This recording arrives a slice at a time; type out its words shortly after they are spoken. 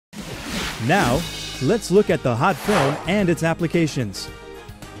Now, let's look at the hot film and its applications.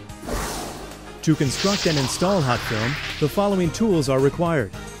 To construct and install hot film, the following tools are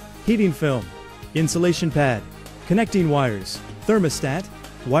required: heating film, insulation pad, connecting wires, thermostat,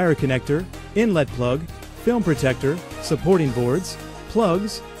 wire connector, inlet plug, film protector, supporting boards,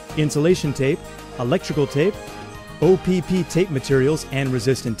 plugs, insulation tape, electrical tape, OPP tape materials and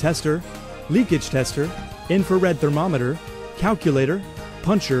resistant tester, leakage tester, infrared thermometer, calculator,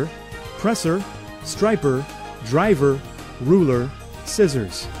 puncher, presser, striper, driver, ruler,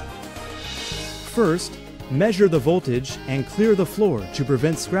 scissors. First, measure the voltage and clear the floor to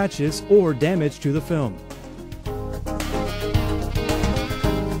prevent scratches or damage to the film.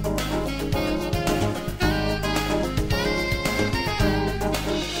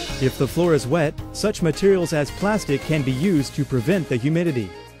 If the floor is wet, such materials as plastic can be used to prevent the humidity.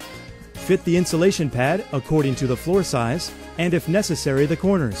 Fit the insulation pad according to the floor size, and if necessary, the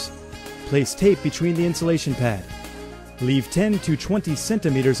corners. Place tape between the insulation pad. Leave 10 to 20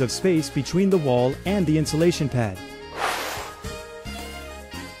 centimeters of space between the wall and the insulation pad.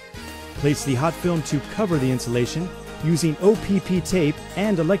 Place the hot film to cover the insulation using OPP tape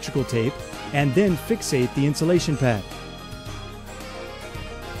and electrical tape, and then fixate the insulation pad.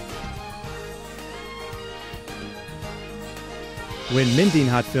 When mending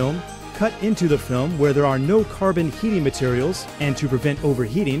hot film, cut into the film where there are no carbon heating materials, and to prevent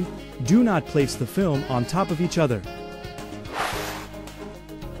overheating, do not place the film on top of each other.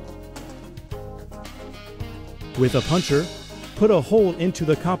 With a puncher, put a hole into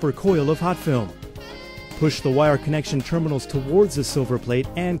the copper coil of hot film. Push the wire connection terminals towards the silver plate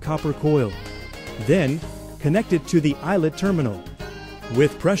and copper coil. Then, connect it to the eyelet terminal.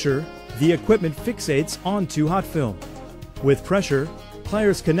 With pressure, the equipment fixates onto hot film. With pressure,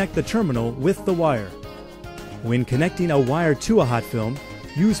 pliers connect the terminal with the wire. When connecting a wire to a hot film,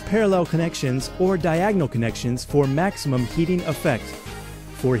 use parallel connections or diagonal connections for maximum heating effect.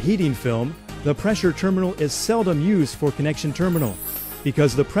 For heating film, the pressure terminal is seldom used for connection terminal,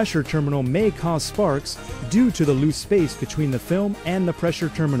 because the pressure terminal may cause sparks due to the loose space between the film and the pressure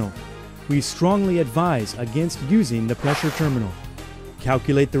terminal. We strongly advise against using the pressure terminal.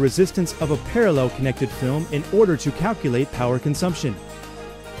 Calculate the resistance of a parallel connected film in order to calculate power consumption.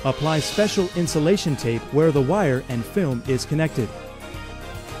 Apply special insulation tape where the wire and film is connected.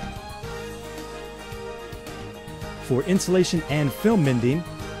 For insulation and film mending,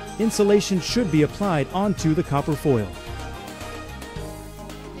 insulation should be applied onto the copper foil.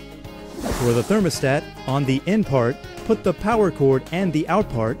 For the thermostat, on the in part, put the power cord, and the out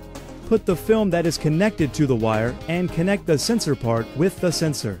part, put the film that is connected to the wire and connect the sensor part with the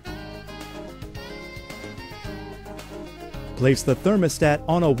sensor. Place the thermostat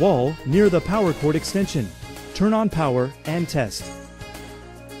on a wall near the power cord extension. Turn on power and test.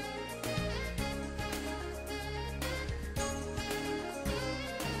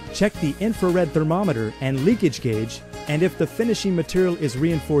 Check the infrared thermometer and leakage gauge, and if the finishing material is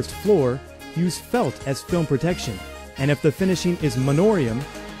reinforced floor, use felt as film protection, and if the finishing is monorium,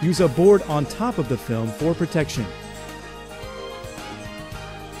 use a board on top of the film for protection.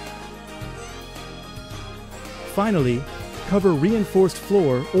 Finally, cover reinforced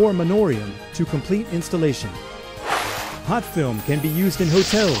floor or monorium to complete installation. Hot film can be used in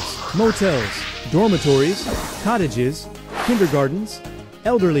hotels, motels, dormitories, cottages, kindergartens,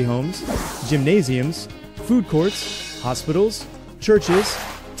 elderly homes, gymnasiums, food courts, hospitals, churches,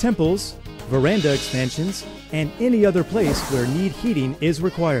 temples, veranda expansions, and any other place where need heating is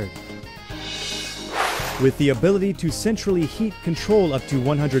required. With the ability to centrally heat control up to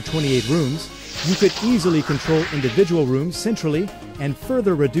 128 rooms, you could easily control individual rooms centrally and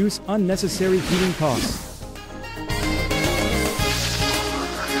further reduce unnecessary heating costs.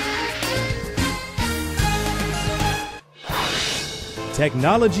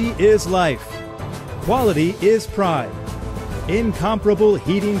 Technology is life. Quality is pride. Incomparable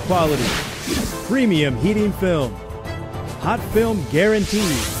heating quality. Premium heating film. Hot film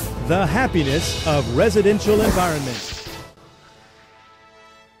guarantees the happiness of residential environment.